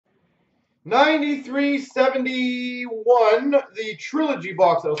9371, the Trilogy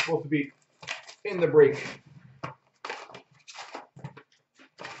box that was supposed to be in the break.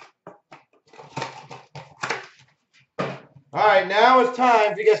 All right, now it's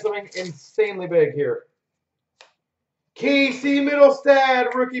time to get something insanely big here. Casey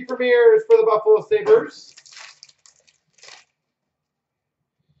Middlestad, rookie premieres for the Buffalo Sabres.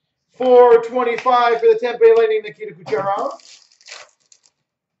 425 for the Tampa Bay Lightning, Nikita Kucherov.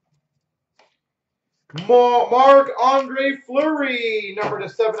 Marc-Andre Fleury, number to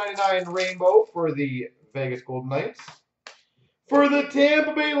 799 rainbow for the Vegas Golden Knights. For the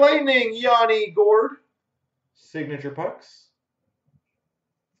Tampa Bay Lightning, Yanni Gourde, signature pucks.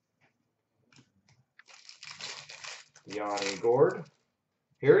 Yanni Gourde.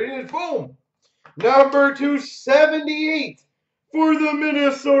 Here it is, boom. Number 278 for the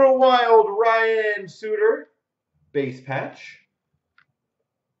Minnesota Wild, Ryan Suter, base patch.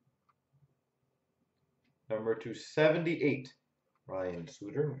 Number 278, Ryan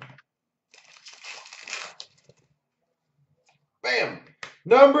Suter. Bam!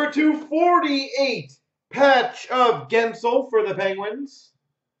 Number 248, patch of Gensel for the Penguins.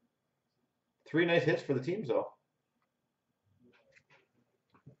 3 nice hits for the teams, though.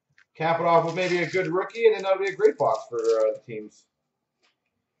 Cap it off with maybe a good rookie, and then that'll be a great box for the teams.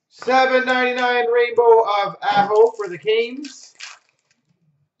 $7.99 rainbow of Aho for the Canes.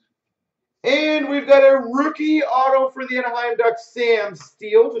 And we've got a rookie auto for the Anaheim Ducks, Sam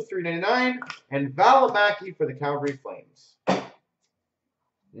Steele, just $3.99. And Valimaki for the Calgary Flames.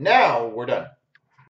 Now we're done.